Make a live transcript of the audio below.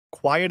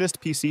Quietest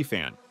PC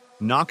fan,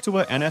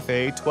 Noctua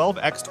NFA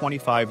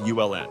 12X25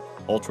 ULN,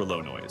 ultra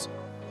low noise.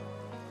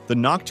 The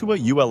Noctua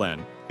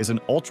ULN is an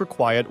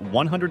ultra-quiet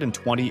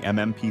 120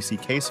 PC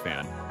case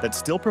fan that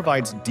still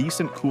provides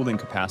decent cooling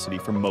capacity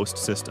for most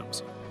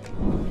systems.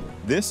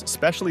 This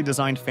specially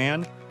designed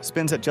fan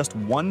spins at just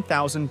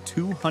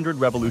 1,200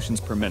 revolutions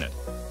per minute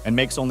and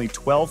makes only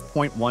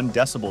 12.1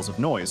 decibels of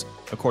noise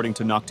according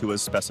to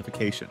Noctua's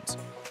specifications.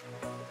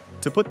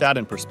 To put that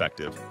in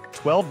perspective,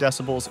 12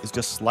 decibels is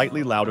just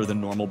slightly louder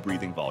than normal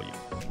breathing volume.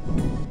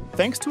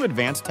 Thanks to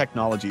advanced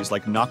technologies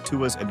like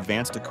Noctua's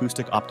advanced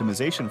acoustic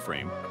optimization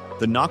frame,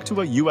 the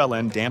Noctua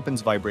ULN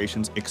dampens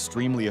vibrations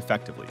extremely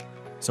effectively,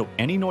 so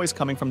any noise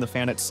coming from the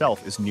fan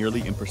itself is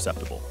nearly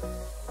imperceptible.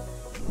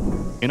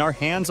 In our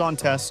hands-on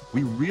tests,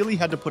 we really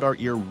had to put our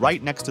ear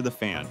right next to the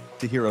fan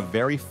to hear a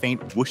very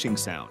faint whooshing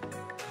sound.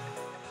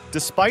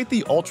 Despite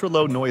the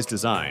ultra-low noise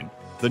design,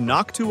 the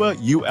Noctua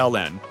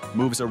ULN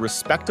moves a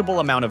respectable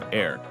amount of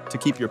air to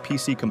keep your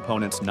PC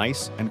components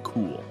nice and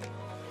cool.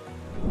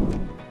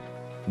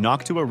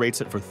 Noctua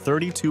rates it for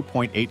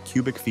 32.8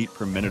 cubic feet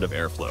per minute of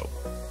airflow,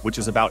 which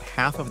is about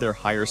half of their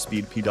higher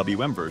speed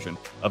PWM version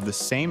of the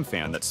same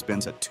fan that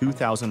spins at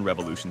 2,000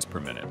 revolutions per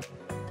minute.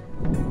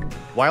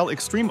 While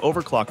extreme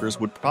overclockers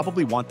would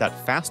probably want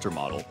that faster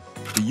model,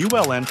 the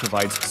ULN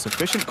provides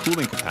sufficient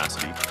cooling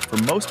capacity for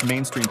most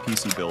mainstream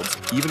PC builds,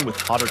 even with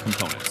hotter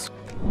components.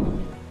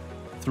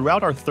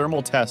 Throughout our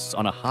thermal tests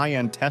on a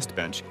high-end test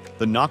bench,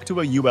 the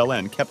Noctua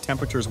ULN kept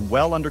temperatures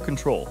well under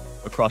control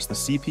across the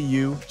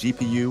CPU,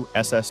 GPU,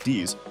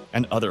 SSDs,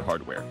 and other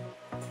hardware.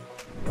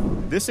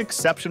 This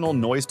exceptional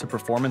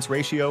noise-to-performance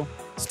ratio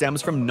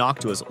stems from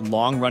Noctua's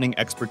long-running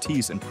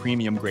expertise in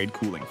premium-grade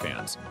cooling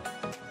fans.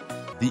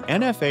 The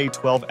NFA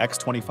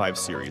 12X25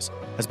 series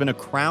has been a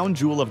crown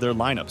jewel of their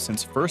lineup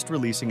since first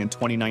releasing in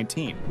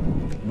 2019,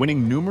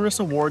 winning numerous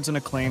awards and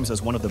acclaims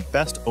as one of the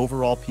best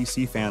overall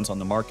PC fans on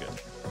the market.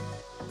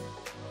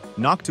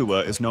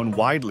 Noctua is known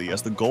widely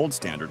as the gold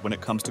standard when it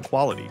comes to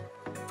quality,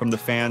 from the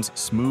fan's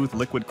smooth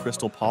liquid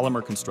crystal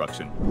polymer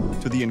construction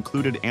to the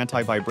included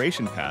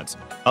anti-vibration pads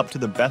up to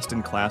the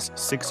best-in-class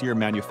 6-year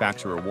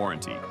manufacturer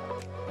warranty.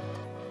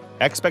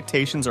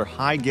 Expectations are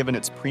high given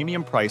its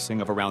premium pricing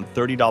of around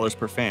 $30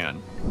 per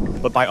fan,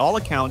 but by all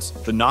accounts,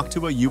 the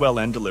Noctua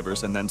ULN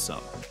delivers and then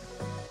some.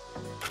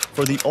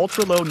 For the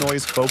ultra-low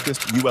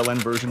noise-focused ULN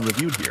version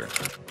reviewed here,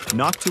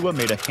 Noctua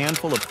made a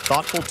handful of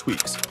thoughtful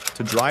tweaks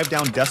to drive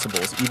down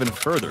decibels even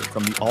further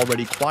from the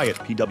already quiet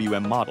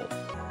PWM model.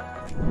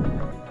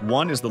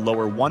 One is the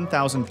lower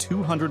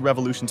 1,200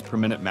 revolutions per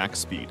minute max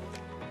speed,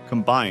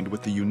 combined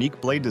with the unique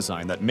blade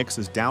design that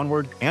mixes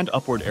downward and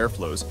upward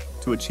airflows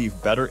to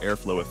achieve better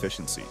airflow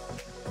efficiency.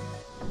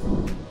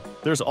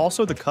 There's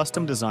also the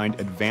custom-designed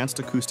advanced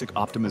acoustic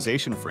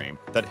optimization frame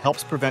that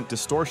helps prevent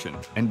distortion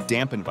and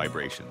dampen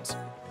vibrations.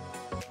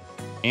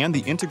 And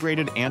the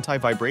integrated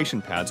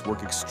anti-vibration pads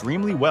work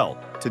extremely well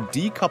to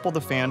decouple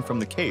the fan from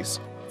the case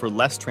for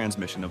less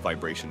transmission of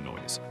vibration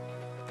noise.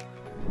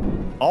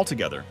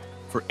 Altogether,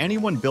 for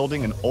anyone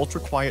building an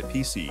ultra-quiet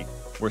PC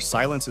where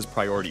silence is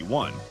priority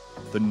one,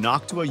 the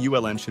Noctua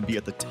ULN should be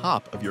at the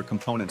top of your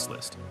components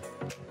list.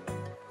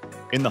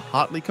 In the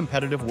hotly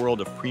competitive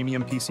world of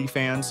premium PC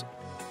fans,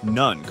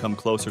 none come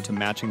closer to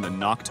matching the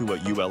Noctua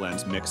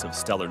ULN's mix of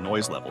stellar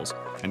noise levels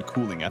and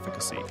cooling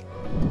efficacy.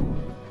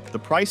 The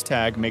price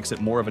tag makes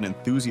it more of an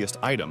enthusiast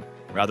item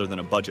rather than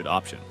a budget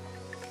option.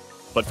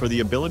 But for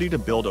the ability to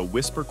build a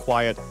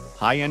whisper-quiet,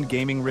 high-end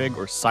gaming rig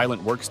or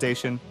silent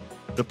workstation,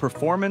 the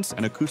performance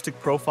and acoustic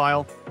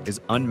profile is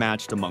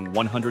unmatched among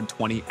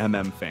 120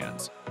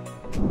 fans.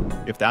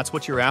 If that's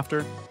what you're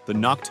after, the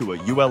Noctua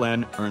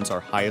ULN earns our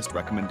highest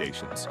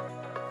recommendations.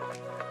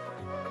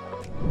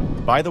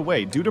 By the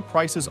way, due to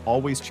prices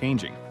always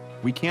changing,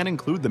 we can't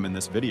include them in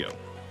this video.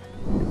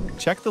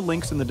 Check the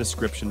links in the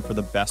description for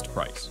the best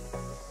price.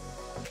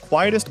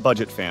 Quietest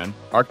budget fan,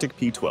 Arctic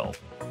P12.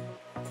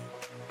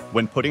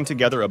 When putting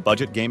together a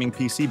budget gaming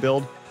PC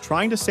build,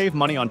 trying to save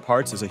money on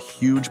parts is a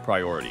huge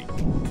priority.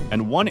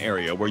 And one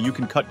area where you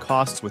can cut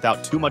costs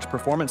without too much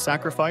performance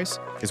sacrifice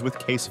is with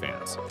case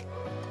fans.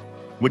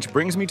 Which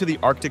brings me to the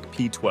Arctic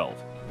P12.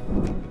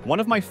 One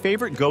of my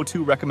favorite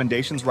go-to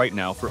recommendations right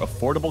now for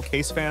affordable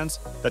case fans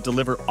that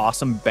deliver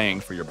awesome bang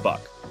for your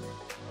buck.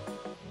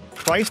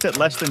 Priced at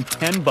less than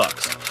 $10,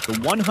 the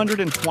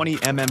 120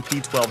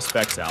 P12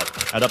 specs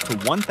out at up to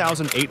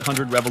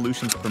 1,800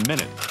 revolutions per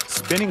minute,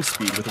 spinning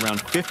speed with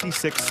around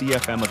 56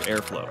 CFM of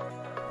airflow.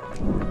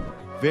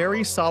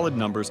 Very solid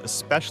numbers,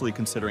 especially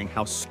considering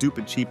how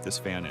stupid cheap this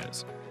fan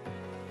is.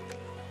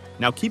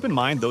 Now keep in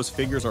mind those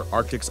figures are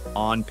Arctic's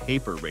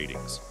on-paper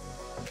ratings.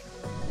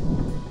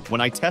 When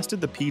I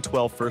tested the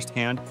P12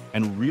 firsthand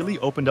and really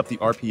opened up the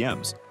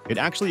RPMs, it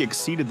actually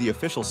exceeded the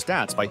official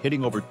stats by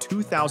hitting over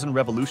 2,000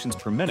 revolutions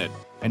per minute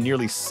and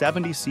nearly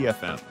 70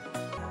 CFM.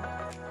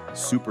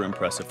 Super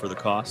impressive for the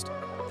cost.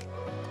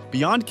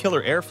 Beyond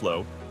killer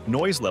airflow,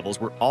 noise levels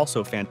were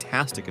also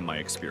fantastic in my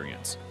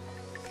experience.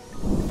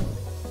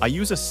 I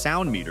use a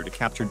sound meter to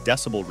capture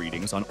decibel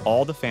readings on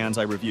all the fans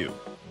I review.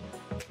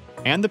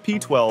 And the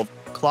P12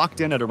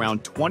 clocked in at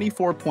around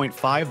 24.5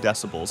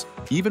 decibels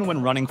even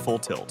when running full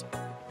tilt.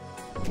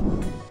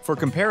 For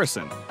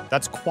comparison,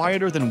 that's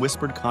quieter than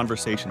whispered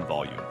conversation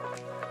volume.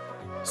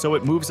 So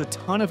it moves a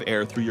ton of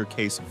air through your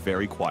case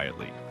very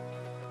quietly.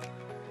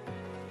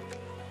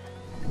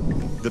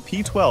 The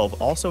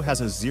P12 also has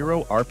a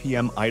 0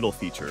 RPM idle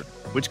feature,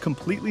 which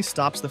completely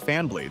stops the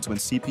fan blades when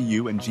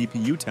CPU and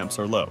GPU temps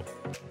are low.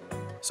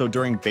 So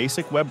during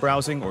basic web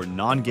browsing or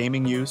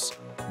non-gaming use,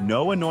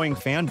 no annoying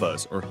fan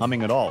buzz or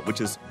humming at all, which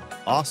is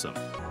awesome.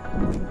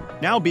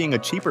 Now, being a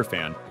cheaper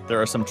fan,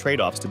 there are some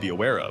trade-offs to be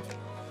aware of.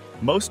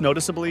 Most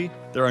noticeably,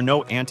 there are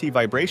no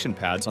anti-vibration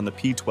pads on the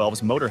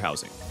P12's motor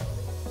housing.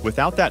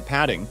 Without that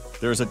padding,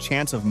 there is a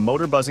chance of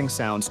motor buzzing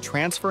sounds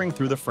transferring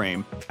through the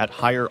frame at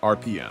higher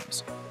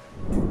RPMs.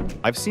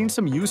 I've seen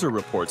some user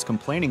reports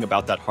complaining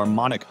about that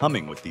harmonic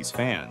humming with these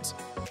fans.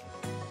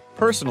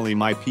 Personally,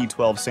 my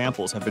P12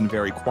 samples have been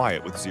very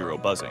quiet with zero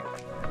buzzing,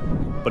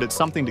 but it's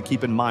something to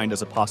keep in mind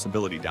as a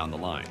possibility down the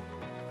line.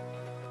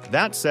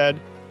 That said,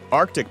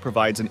 Arctic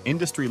provides an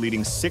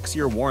industry-leading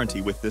 6-year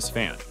warranty with this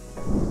fan,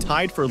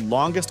 tied for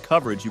longest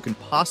coverage you can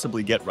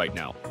possibly get right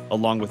now,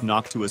 along with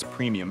Noctua's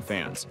premium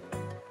fans.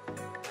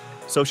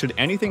 So should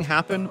anything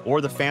happen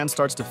or the fan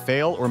starts to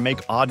fail or make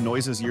odd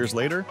noises years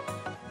later,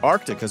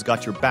 Arctic has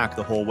got your back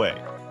the whole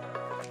way.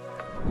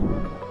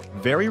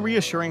 Very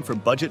reassuring for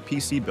budget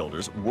PC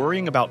builders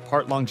worrying about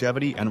part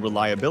longevity and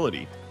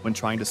reliability when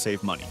trying to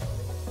save money.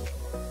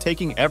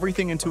 Taking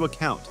everything into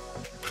account,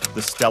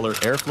 the stellar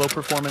airflow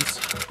performance,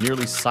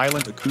 nearly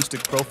silent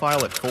acoustic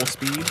profile at full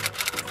speed,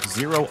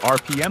 0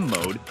 RPM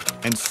mode,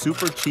 and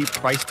super cheap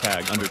price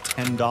tag under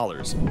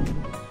 $10.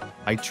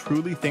 I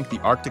truly think the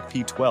Arctic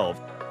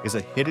P12 is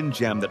a hidden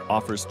gem that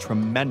offers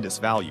tremendous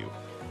value.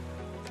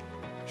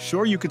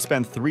 Sure, you could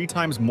spend 3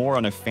 times more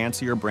on a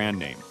fancier brand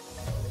name.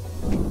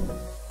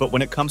 But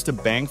when it comes to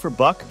bang for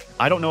buck,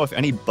 I don't know if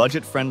any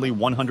budget-friendly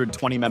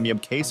 120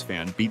 mm case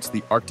fan beats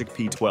the Arctic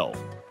P12,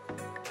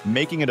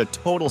 making it a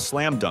total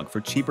slam dunk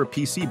for cheaper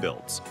PC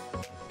builds.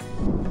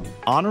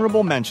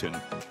 Honorable mention,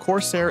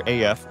 Corsair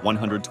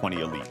AF120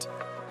 Elite.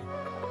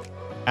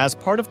 As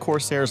part of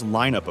Corsair's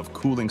lineup of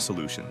cooling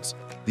solutions,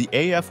 the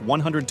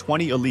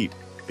AF120 Elite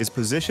is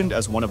positioned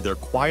as one of their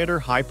quieter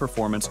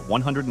high-performance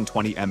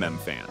 120 mm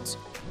fans,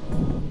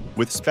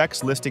 with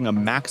specs listing a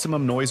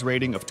maximum noise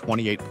rating of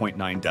 28.9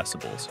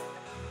 decibels.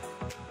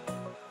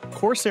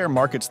 Corsair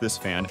markets this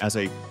fan as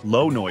a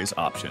low-noise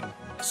option,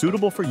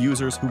 suitable for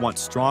users who want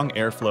strong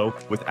airflow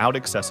without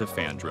excessive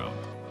fan drone.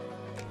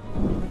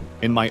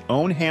 In my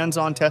own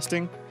hands-on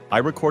testing, I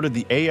recorded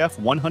the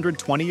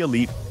AF120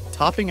 Elite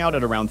topping out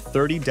at around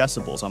 30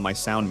 decibels on my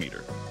sound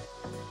meter,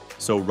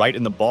 so right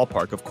in the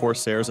ballpark of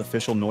Corsair's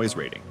official noise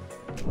rating.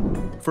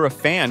 For a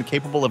fan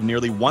capable of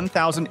nearly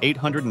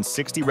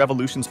 1,860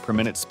 revolutions per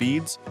minute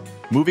speeds,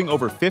 moving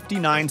over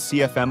 59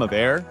 CFM of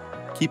air,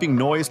 keeping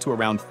noise to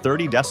around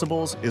 30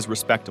 decibels is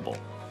respectable.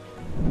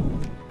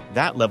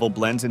 That level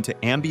blends into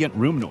ambient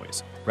room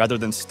noise, rather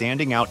than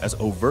standing out as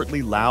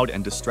overtly loud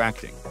and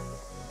distracting.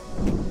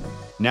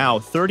 Now,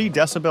 30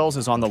 decibels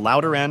is on the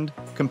louder end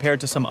compared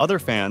to some other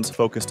fans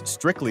focused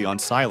strictly on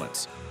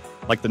silence,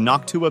 like the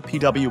Noctua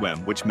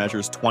PWM, which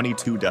measures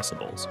 22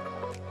 decibels.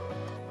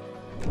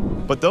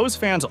 But those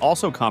fans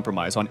also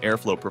compromise on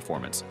airflow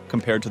performance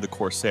compared to the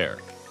Corsair.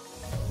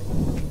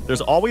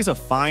 There's always a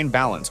fine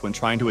balance when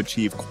trying to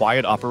achieve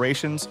quiet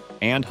operations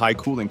and high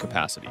cooling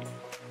capacity.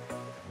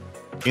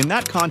 In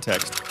that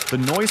context, the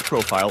noise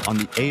profile on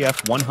the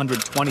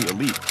AF120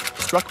 Elite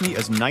struck me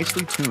as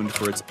nicely tuned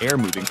for its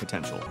air-moving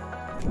potential.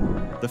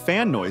 The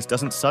fan noise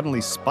doesn't suddenly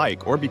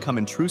spike or become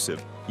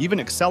intrusive, even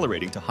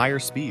accelerating to higher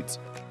speeds.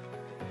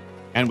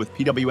 And with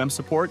PWM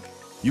support,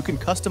 you can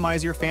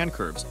customize your fan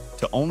curves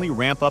to only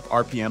ramp up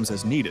RPMs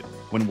as needed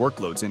when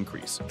workloads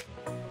increase.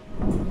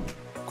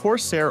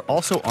 Corsair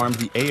also armed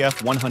the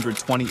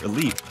AF120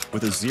 Elite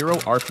with a 0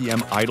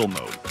 RPM idle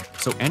mode,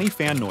 so any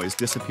fan noise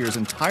disappears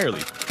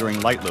entirely during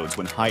light loads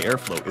when high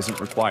airflow isn't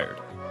required.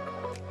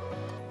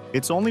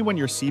 It's only when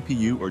your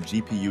CPU or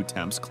GPU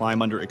temps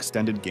climb under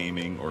extended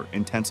gaming or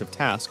intensive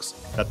tasks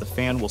that the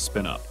fan will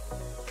spin up.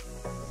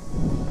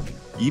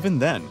 Even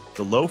then,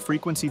 the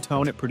low-frequency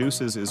tone it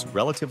produces is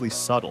relatively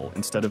subtle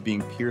instead of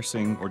being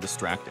piercing or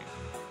distracting.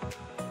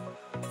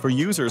 For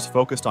users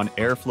focused on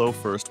airflow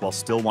first while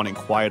still wanting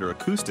quieter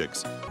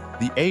acoustics,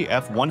 the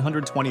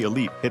AF120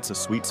 Elite hits a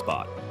sweet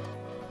spot.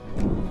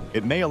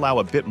 It may allow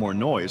a bit more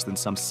noise than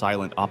some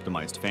silent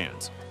optimized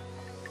fans,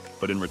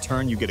 but in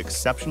return you get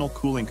exceptional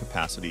cooling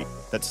capacity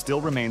that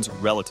still remains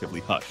relatively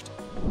hushed,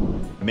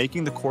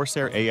 making the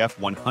Corsair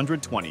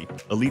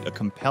AF120 Elite a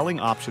compelling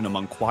option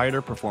among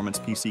quieter performance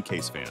PC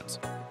case fans.